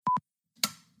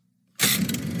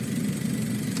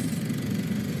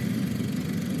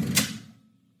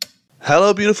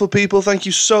Hello, beautiful people. Thank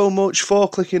you so much for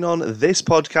clicking on this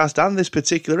podcast and this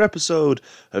particular episode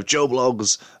of Joe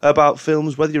Blogs about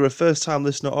films. Whether you're a first-time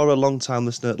listener or a long-time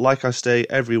listener, like I say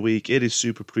every week, it is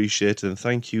super appreciated, and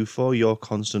thank you for your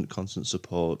constant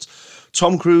support.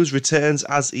 Tom Cruise returns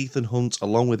as Ethan Hunt,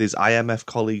 along with his IMF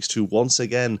colleagues, to once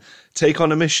again take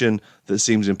on a mission that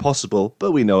seems impossible,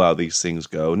 but we know how these things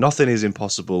go. Nothing is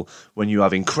impossible when you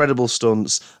have incredible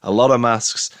stunts, a lot of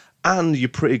masks, and you're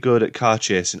pretty good at car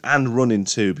chasing and running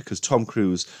too, because Tom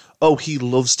Cruise, he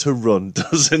loves to run,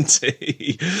 doesn't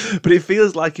he? But it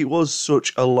feels like it was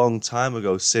such a long time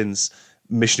ago since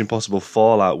Mission Impossible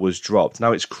Fallout was dropped.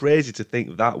 Now, it's crazy to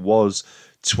think that was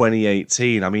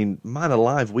 2018. I mean, man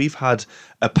alive, we've had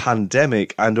a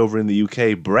pandemic, and over in the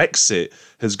UK, Brexit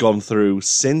has gone through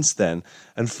since then.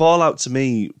 And Fallout, to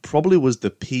me, probably was the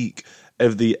peak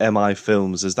of the MI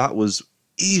films, as that was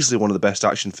easily one of the best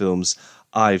action films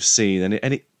I've seen,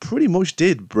 and it pretty much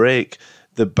did break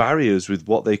the barriers with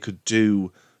what they could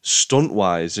do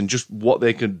stunt-wise and just what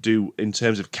they could do in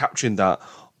terms of capturing that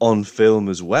on film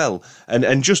as well.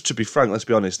 And just to be frank, let's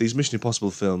be honest, these Mission Impossible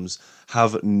films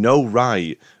have no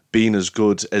right being as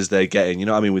good as they're getting. You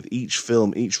know what I mean? With each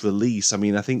film, each release, I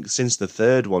mean, I think since the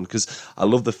third one, because I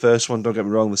love the first one, don't get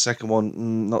me wrong, the second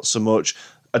one, not so much.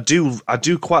 I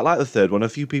do quite like the third one. A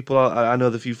few people, I know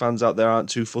the few fans out there aren't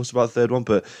too fussed about the third one,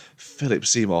 but Philip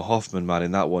Seymour Hoffman, man,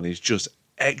 in that one is just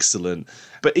excellent.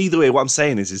 But either way, what I'm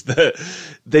saying is that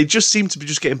they just seem to be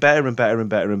just getting better and better and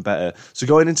better and better. So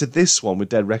going into this one with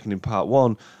Dead Reckoning Part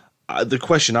 1, the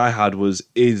question I had was,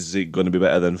 is it going to be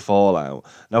better than Fallout?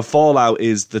 Now, Fallout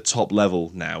is the top level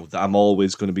now that I'm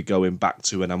always going to be going back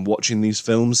to when I'm watching these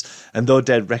films. And though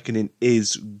Dead Reckoning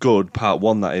is good, Part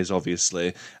 1 that is,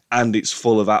 obviously, and it's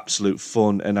full of absolute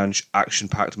fun and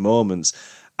action-packed moments,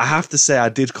 I have to say I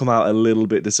did come out a little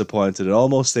bit disappointed and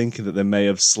almost thinking that they may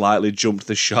have slightly jumped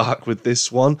the shark with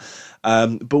this one.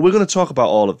 But we're going to talk about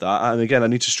all of that. And again, I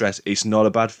need to stress, it's not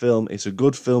a bad film. It's a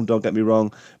good film, don't get me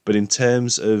wrong. But in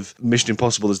terms of Mission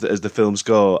Impossible as the films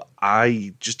go,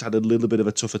 I just had a little bit of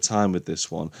a tougher time with this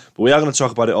one. But we are going to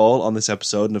talk about it all on this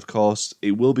episode. And of course,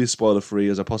 it will be spoiler-free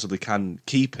as I possibly can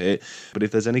keep it. But if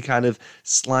there's any kind of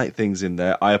slight things in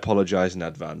there, I apologise in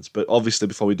advance. But obviously,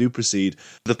 before we do proceed,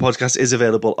 the podcast is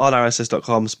available on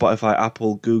rss.com, Spotify,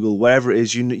 Apple, Google, wherever it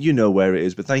is. You know where it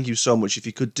is. But thank you so much. If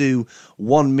you could do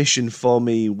one mission for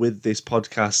me with this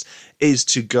podcast, is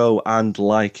to go and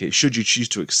like it, should you choose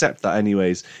to accept that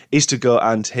anyways, is to go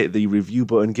and hit the review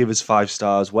button, give us 5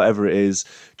 stars, whatever it is,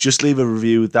 just leave a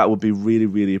review. That would be really,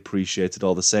 really appreciated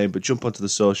all the same. But jump onto the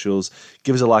socials,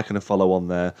 give us a like and a follow on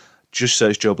there. Just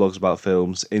search Joe Blogs About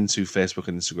Films into Facebook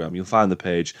and Instagram. You'll find the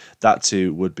page. That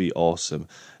too would be awesome.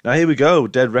 Now here we go.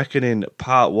 Dead Reckoning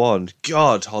Part 1.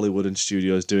 God, Hollywood and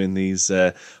studios doing these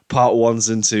Part 1s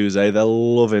and 2s, eh? They're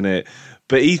loving it.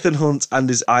 But Ethan Hunt and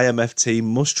his IMF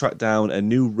team must track down a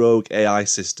new rogue AI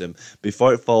system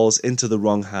before it falls into the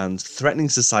wrong hands, threatening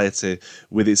society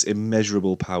with its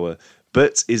immeasurable power.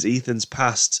 But is Ethan's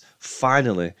past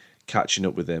finally catching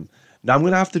up with him? Now, I'm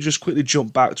going to have to just quickly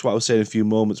jump back to what I was saying a few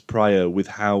moments prior with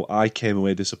how I came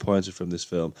away disappointed from this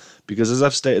film. Because as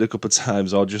I've stated a couple of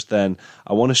times, or just then,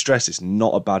 I want to stress it's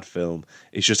not a bad film.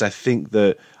 It's just I think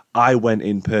that I went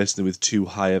in personally with too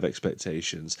high of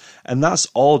expectations. And that's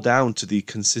all down to the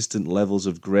consistent levels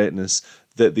of greatness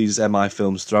that these MI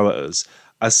films throw at us.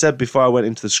 I said before I went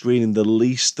into the screening, the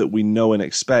least that we know and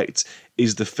expect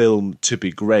is the film to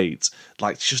be great.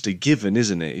 Like, it's just a given,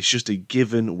 isn't it? It's just a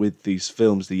given with these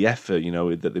films, the effort,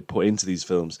 that they put into these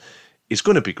films. It's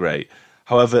going to be great.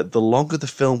 However, the longer the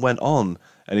film went on,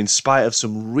 and in spite of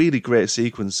some really great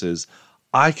sequences,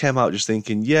 I came out just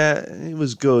thinking, yeah, it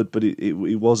was good, but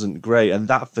it wasn't great. And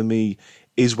that, for me,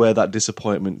 is where that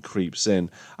disappointment creeps in.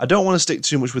 I don't want to stick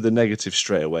too much with the negative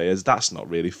straight away, as that's not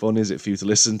really fun, is it, for you to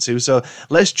listen to? So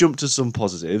let's jump to some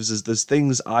positives, as there's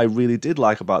things I really did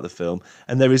like about the film,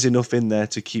 and there is enough in there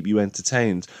to keep you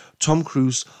entertained. Tom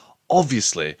Cruise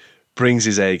obviously brings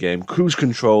his A game, cruise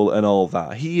control and all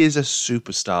that. He is a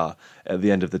superstar at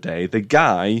the end of the day. The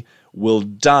guy will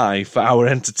die for our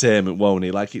entertainment, won't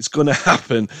he? Like, it's going to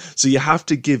happen. So you have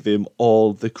to give him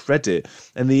all the credit.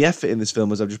 And the effort in this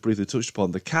film, as I've just briefly touched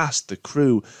upon, the cast, the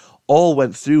crew, all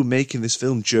went through making this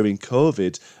film during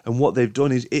COVID. And what they've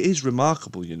done is, it is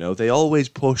remarkable, They always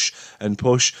push, and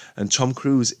Tom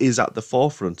Cruise is at the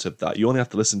forefront of that. You only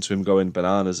have to listen to him going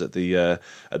bananas at the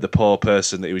poor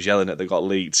person that he was yelling at that got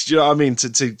leaked. Do you know what I mean?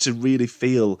 To really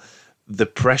feel the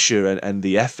pressure and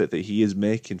the effort that he is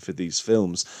making for these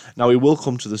films. Now, we will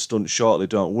come to the stunt shortly,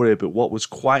 don't worry, but what was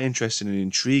quite interesting and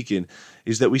intriguing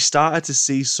is that we started to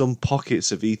see some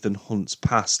pockets of Ethan Hunt's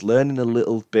past, learning a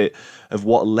little bit of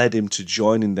what led him to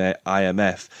joining their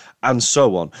IMF, and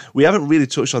so on. We haven't really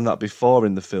touched on that before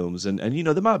in the films, and you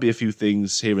know, there might be a few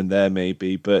things here and there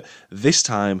maybe, but this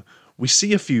time we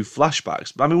see a few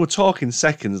flashbacks. I mean, we're talking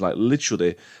seconds, like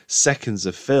literally seconds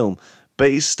of film, but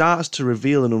it starts to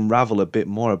reveal and unravel a bit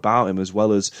more about him, as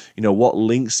well as, you know, what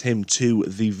links him to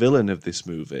the villain of this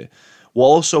movie. What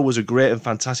also was a great and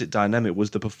fantastic dynamic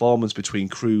was the performance between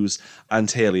Cruise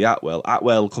and Hayley Attwell.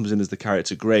 Attwell comes in as the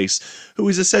character Grace, who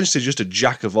is essentially just a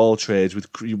jack of all trades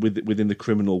within the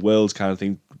criminal world kind of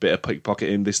thing, bit of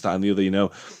pickpocketing, this, that and the other, you know,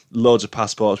 loads of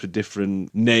passports with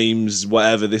different names,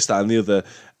 whatever, this, that and the other.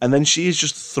 And then she is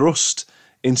just thrust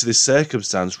into this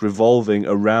circumstance revolving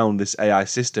around this AI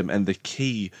system and the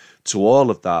key to all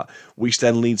of that, which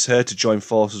then leads her to join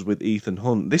forces with Ethan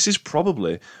Hunt. This is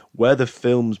probably where the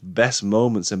film's best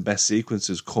moments and best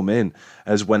sequences come in,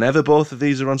 as whenever both of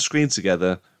these are on screen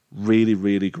together, really,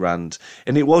 really grand.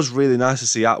 And it was really nice to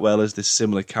see Attwell as this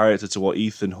similar character to what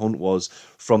Ethan Hunt was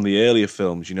from the earlier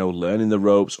films, you know, learning the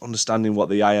ropes, understanding what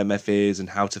the IMF is and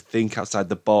how to think outside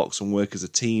the box and work as a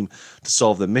team to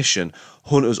solve the mission.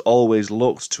 Hunt has always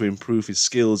looked to improve his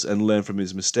skills and learn from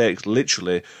his mistakes.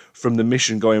 Literally, from the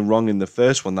mission going wrong in the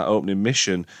first one, that opening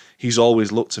mission, he's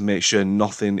always looked to make sure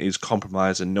nothing is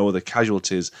compromised and no other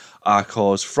casualties are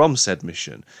caused from said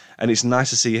mission. And it's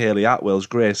nice to see Hayley Attwell's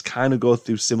Grace kind of go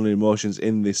through similar emotions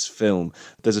in this film.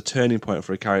 There's a turning point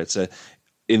for a character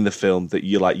in the film that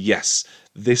you're like, yes,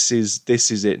 this is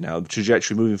it now. The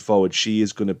trajectory moving forward, she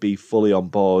is going to be fully on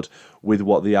board with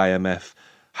what the IMF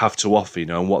have to offer, you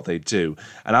know, and what they do.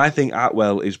 And I think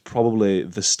Attwell is probably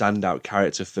the standout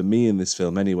character for me in this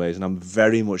film anyways, and I'm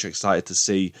very much excited to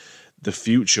see the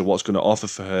future, what's going to offer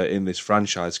for her in this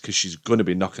franchise, because she's going to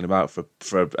be knocking about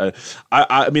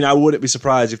I mean, I wouldn't be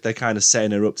surprised if they're kind of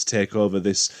setting her up to take over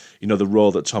this, you know, the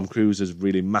role that Tom Cruise has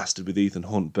really mastered with Ethan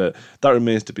Hunt, but that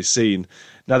remains to be seen.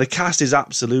 Now, the cast is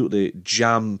absolutely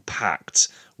jam-packed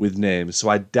with names, so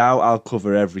I doubt I'll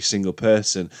cover every single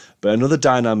person, but another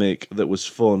dynamic that was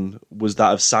fun was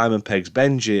that of Simon Pegg's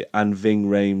Benji and Ving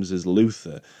Rhames as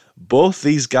Luther. Both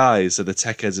these guys are the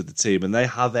tech heads of the team, and they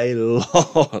have a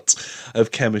lot of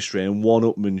chemistry and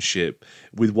one-upmanship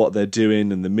with what they're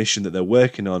doing and the mission that they're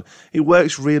working on. It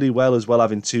works really well as well,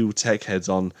 having two tech heads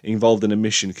involved in a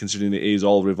mission, considering it is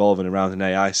all revolving around an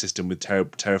AI system with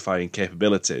terrifying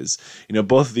capabilities. You know,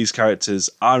 both of these characters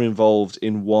are involved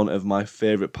in one of my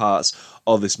favourite parts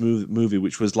of this movie,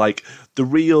 which was like the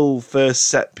real first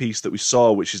set piece that we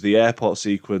saw, which is the airport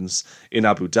sequence in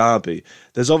Abu Dhabi.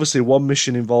 There's obviously one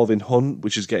mission involving Hunt,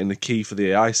 which is getting the key for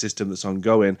the AI system that's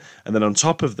ongoing, and then on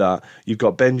top of that, you've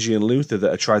got Benji and Luther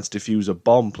that are trying to defuse a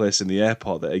bomb placed in the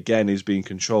airport that again is being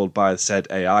controlled by said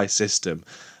AI system.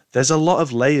 There's a lot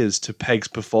of layers to Pegg's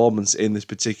performance in this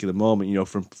particular moment, you know,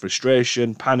 from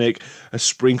frustration, panic, a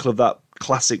sprinkle of that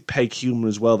classic Pegg humour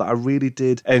as well that I really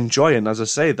did enjoy. And as I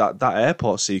say, that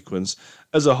airport sequence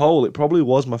as a whole, it probably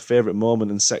was my favourite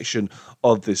moment and section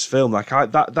of this film. Like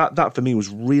that for me was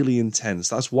really intense.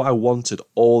 That's what I wanted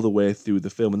all the way through the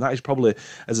film, and that is probably,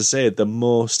 as I say, the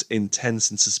most intense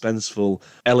and suspenseful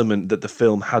element that the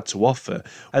film had to offer.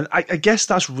 And I guess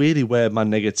that's really where my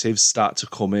negatives start to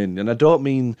come in. And I don't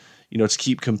mean, you know, to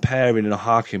keep comparing and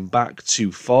harking back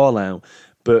to Fallout,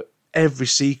 but every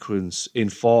sequence in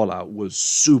Fallout was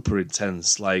super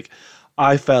intense. Like,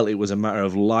 I felt it was a matter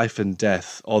of life and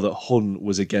death, or that Hunt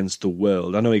was against the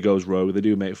world. I know he goes rogue, they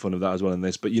do make fun of that as well in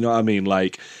this, but you know what I mean?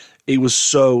 Like, it was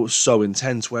so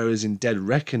intense, whereas in Dead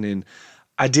Reckoning,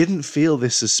 I didn't feel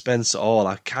this suspense at all.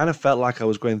 I kind of felt like I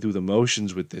was going through the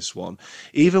motions with this one.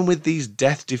 Even with these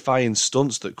death-defying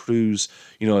stunts that Cruise,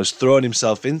 you know, has thrown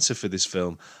himself into for this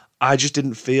film, I just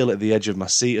didn't feel at the edge of my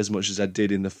seat as much as I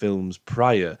did in the films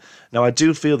prior. Now, I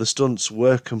do feel the stunts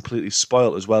were completely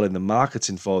spoilt as well in the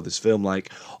marketing for this film,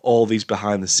 like all these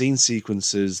behind-the-scenes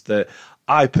sequences that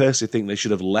I personally think they should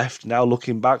have left. Now,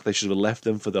 looking back, they should have left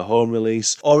them for the home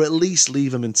release, or at least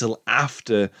leave them until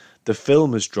after the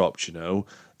film has dropped, you know.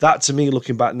 That, to me,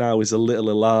 looking back now, is a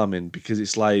little alarming, because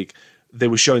it's like they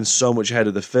were showing so much ahead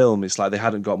of the film. It's like they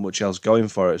hadn't got much else going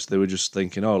for it, so they were just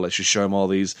thinking, oh, let's just show them all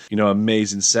these, you know,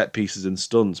 amazing set pieces and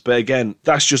stunts. But again,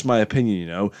 that's just my opinion, you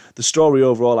know. The story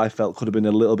overall I felt could have been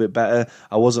a little bit better.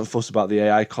 I wasn't fussed about the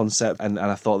AI concept, and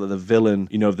I thought that the villain,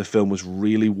 you know, of the film was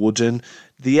really wooden.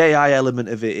 The AI element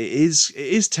of it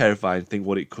is terrifying to think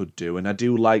what it could do, and I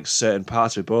do like certain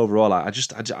parts of it, but overall I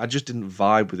just didn't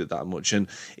vibe with it that much, and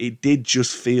it did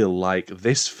just feel like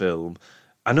this film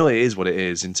I know it is what it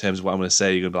is in terms of what I'm going to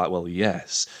say. You're going to be like, well,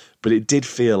 yes. But it did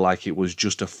feel like it was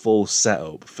just a full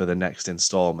setup for the next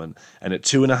installment. And at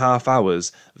 2.5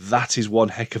 hours, that is one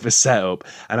heck of a setup.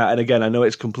 And again, I know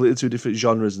it's completely two different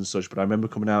genres and such, but I remember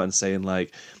coming out and saying,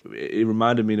 like, it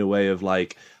reminded me in a way of,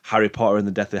 like, Harry Potter and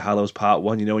the Deathly Hallows Part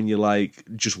 1, you know, when you're, like,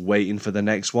 just waiting for the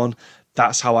next one.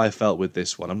 That's how I felt with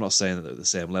this one. I'm not saying that they're at the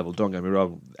same level. Don't get me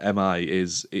wrong. MI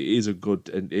is a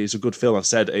good film. I've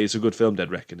said it's a good film,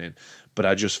 Dead Reckoning, but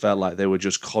I just felt like they were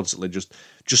just constantly just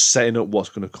setting up what's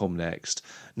going to come next.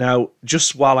 Now,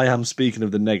 just while I am speaking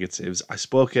of the negatives, I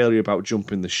spoke earlier about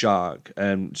jumping the shark,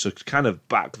 and so to kind of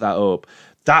back that up,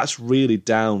 that's really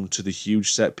down to the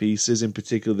huge set pieces, in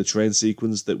particular the train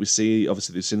sequence that we see,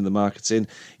 obviously they've seen in the marketing.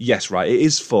 Yes, right, it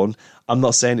is fun. I'm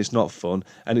not saying it's not fun,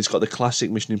 and it's got the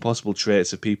classic Mission Impossible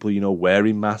traits of people, you know,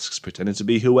 wearing masks, pretending to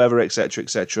be whoever, etc.,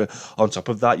 etc. On top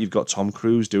of that, you've got Tom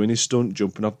Cruise doing his stunt,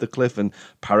 jumping off the cliff and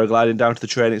paragliding down to the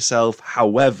train itself.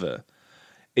 However,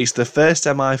 it's the first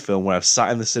MI film where I've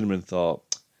sat in the cinema and thought,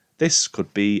 this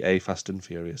could be a Fast and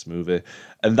Furious movie.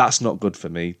 And that's not good for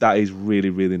me. That is really,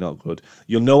 really not good.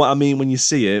 You'll know what I mean when you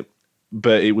see it,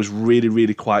 but it was really,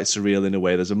 really quite surreal in a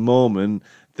way. There's a moment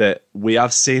that we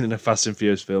have seen in a Fast and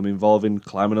Furious film involving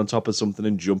climbing on top of something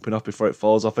and jumping off before it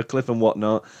falls off a cliff and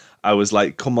whatnot. I was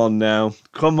like, come on now.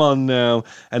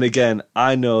 And again,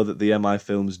 I know that the MI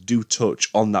films do touch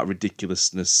on that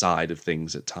ridiculousness side of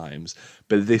things at times,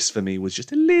 but this for me was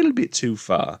just a little bit too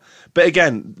far. But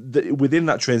again, within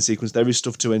that train sequence, there is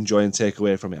stuff to enjoy and take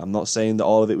away from it. I'm not saying that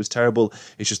all of it was terrible.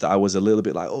 It's just that I was a little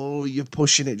bit like, oh, you're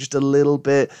pushing it just a little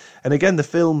bit. And again, the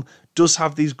film does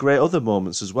have these great other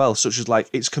moments as well, such as like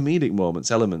its comedic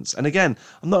elements. And again,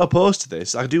 I'm not opposed to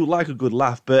this. I do like a good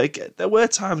laugh, but again, there were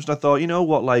times when I thought, you know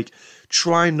what, like,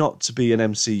 try not to be an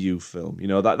MCU film. You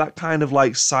know, that kind of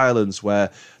like silence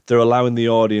where they're allowing the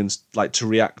audience like to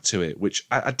react to it, which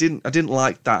I didn't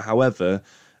like that. However,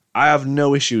 I have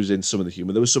no issues in some of the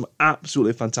humour. There was some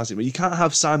absolutely fantastic, but you can't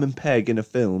have Simon Pegg in a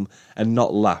film and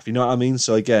not laugh. You know what I mean?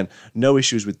 So again, no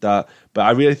issues with that. But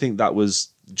I really think that was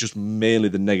just mainly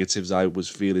the negatives I was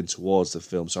feeling towards the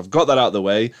film. So I've got that out of the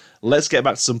way. Let's get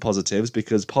back to some positives,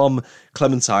 because Pom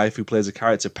Klementieff, who plays a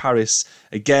character Paris,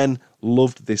 again,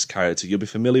 loved this character. You'll be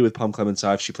familiar with Pom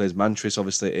Klementieff. She plays Mantris,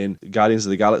 obviously, in Guardians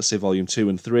of the Galaxy Volume 2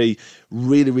 and 3.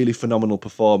 Really, really phenomenal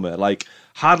performer. Like,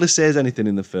 hardly says anything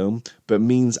in the film, but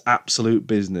means absolute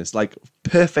business. Like,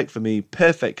 perfect for me,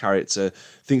 perfect character.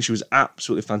 Think she was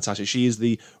absolutely fantastic. She is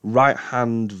the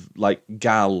right-hand, like,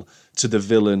 gal to the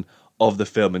villain of the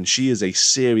film, and she is a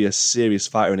serious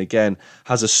fighter, and again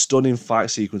has a stunning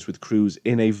fight sequence with Cruise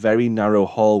in a very narrow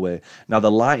hallway. Now the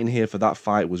lighting here for that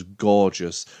fight was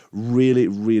gorgeous,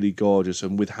 really gorgeous,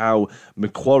 and with how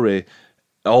McQuarrie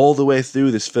all the way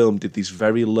through this film did these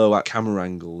very low camera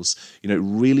angles, you know,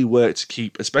 it really worked to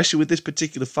keep, especially with this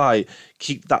particular fight,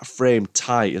 keep that frame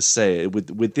tight, as say,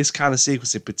 with this kind of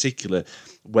sequence in particular,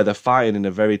 where they're fighting in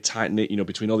a very tight-knit, you know,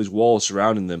 between all these walls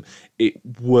surrounding them. It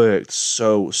worked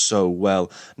so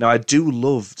well. Now, I do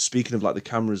love, speaking of like the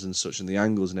cameras and such and the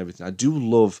angles and everything, I do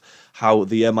love how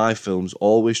the MI films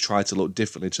always try to look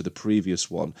differently to the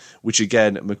previous one, which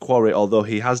again, McQuarrie, although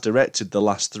he has directed the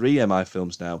last 3 MI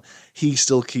films now, he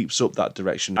still keeps up that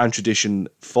direction and tradition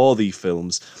for the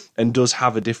films and does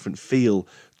have a different feel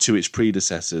to its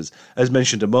predecessors. As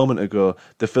mentioned a moment ago,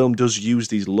 the film does use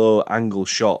these low angle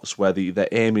shots where they're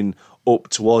aiming up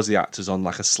towards the actors on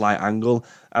like a slight angle,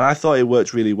 and I thought it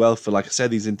worked really well for, like I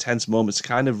said, these intense moments to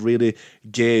kind of really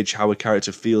gauge how a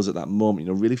character feels at that moment,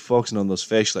 you know, really focusing on those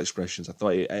facial expressions. I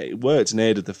thought it worked and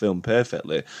aided the film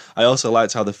perfectly. I also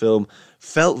liked how the film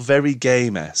felt very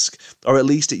game-esque, or at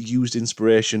least it used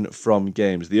inspiration from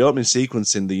games. The opening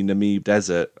sequence in the Namib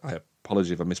Desert,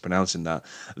 apology if I'm mispronouncing that,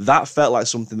 that felt like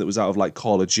something that was out of like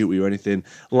Call of Duty or anything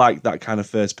like that kind of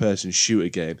first-person shooter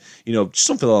game. You know,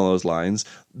 something along those lines.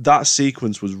 That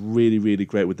sequence was really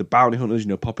great with the bounty hunters, you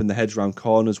know, popping their heads around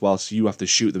corners whilst you have to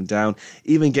shoot them down,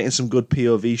 even getting some good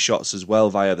POV shots as well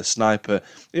via the sniper.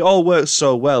 It all worked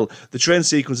so well. The train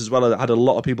sequence as well, I had a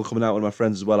lot of people coming out, one of my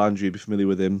friends as well, Andrew, you'd be familiar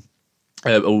with him,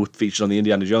 who featured on the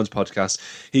Indiana Jones podcast.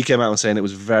 He came out and saying that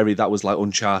was like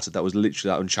Uncharted. That was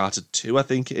literally that Uncharted 2, I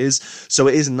think it is. So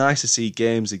it is nice to see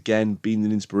games again being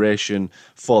an inspiration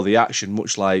for the action,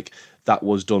 much like that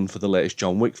was done for the latest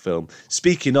John Wick film.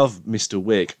 Speaking of Mr.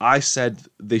 Wick, I said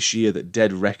this year that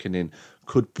Dead Reckoning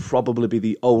could probably be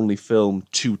the only film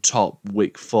to top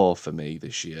Wick 4 for me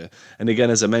this year. And again,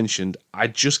 as I mentioned, I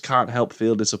just can't help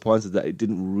feel disappointed that it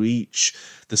didn't reach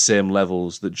the same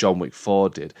levels that John Wick 4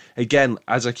 did. Again,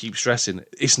 as I keep stressing,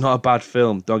 it's not a bad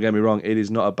film. Don't get me wrong, it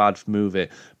is not a bad movie,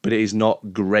 but it is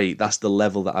not great. That's the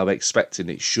level that I'm expecting.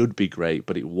 It should be great,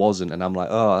 but it wasn't. And I'm like,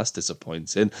 oh, that's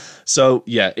disappointing. So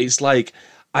yeah, it's like,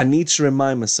 I need to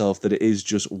remind myself that it is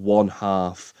just one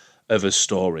half of a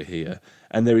story here,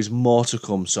 and there is more to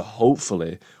come. So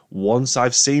hopefully, once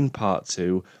I've seen part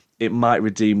 2, it might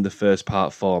redeem the first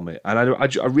part for me. And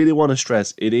I really want to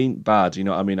stress, it ain't bad. You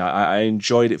know what I mean? I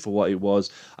enjoyed it for what it was.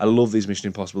 I love these Mission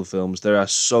Impossible films. They are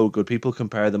so good. People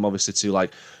compare them obviously to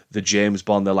like the James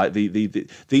Bond. They're like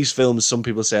these films. Some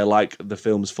people say I like the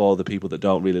films for the people that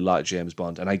don't really like James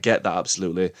Bond, and I get that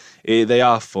absolutely. They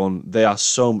are fun. They are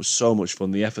so much fun.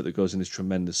 The effort that goes in is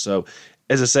tremendous. So,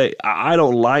 as I say, I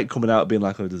don't like coming out being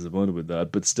like, I'm disappointed with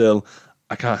that, but still,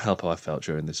 I can't help how I felt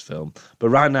during this film. But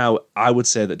right now, I would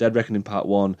say that Dead Reckoning Part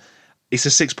 1, it's a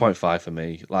 6.5 for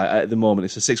me. Like, at the moment,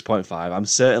 it's a 6.5. I'm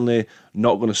certainly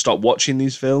not going to stop watching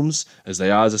these films, as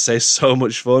they are, as I say, so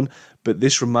much fun. But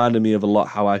this reminded me of a lot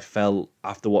how I felt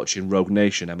after watching Rogue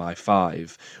Nation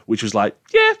MI5, which was like,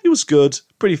 yeah, it was good,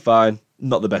 pretty fine,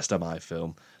 not the best MI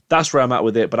film. That's where I'm at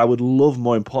with it, but I would love,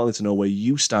 more importantly, to know where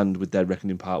you stand with Dead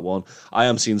Reckoning Part 1. I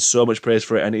am seeing so much praise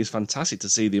for it, and it is fantastic to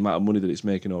see the amount of money that it's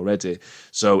making already.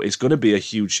 So it's going to be a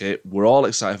huge hit. We're all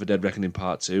excited for Dead Reckoning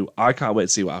Part 2. I can't wait to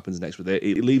see what happens next with it.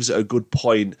 It leaves it a good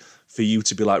point for you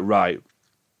to be like, right,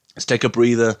 let's take a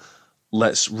breather.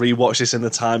 Let's rewatch this in the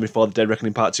time before the Dead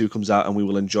Reckoning Part 2 comes out, and we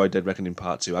will enjoy Dead Reckoning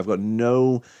Part 2. I've got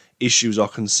no issues or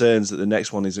concerns that the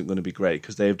next one isn't going to be great,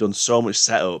 because they've done so much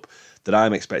setup that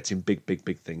I'm expecting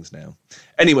big things now.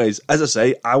 Anyways, as I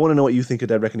say, I want to know what you think of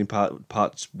Dead Reckoning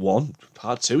Part 1.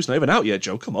 Part 2, it's not even out yet,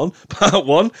 Joe, come on. Part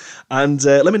 1. And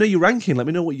let me know your ranking. Let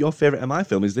me know what your favourite MI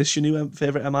film is. This your new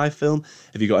favourite MI film?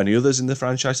 Have you got any others in the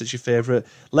franchise that's your favourite?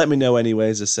 Let me know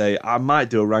anyways. As I say, I might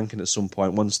do a ranking at some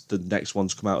point once the next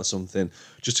ones come out or something,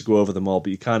 just to go over them all, but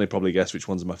you kind of probably guess which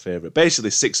ones are my favourite. Basically,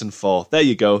 6 and 4. There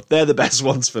you go. They're the best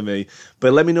ones for me.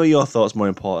 But let me know your thoughts, more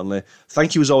importantly.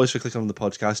 Thank you as always for clicking on the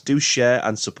podcast. Do share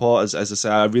and support. As I say,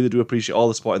 I really do appreciate all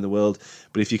the support in the world,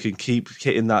 but if you can keep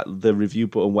hitting the review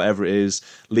button, whatever it is,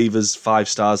 leave us 5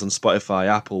 stars on Spotify,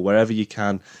 Apple, wherever you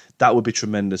can, that would be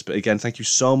tremendous. But again, thank you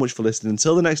so much for listening.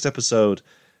 Until the next episode,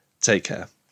 take care.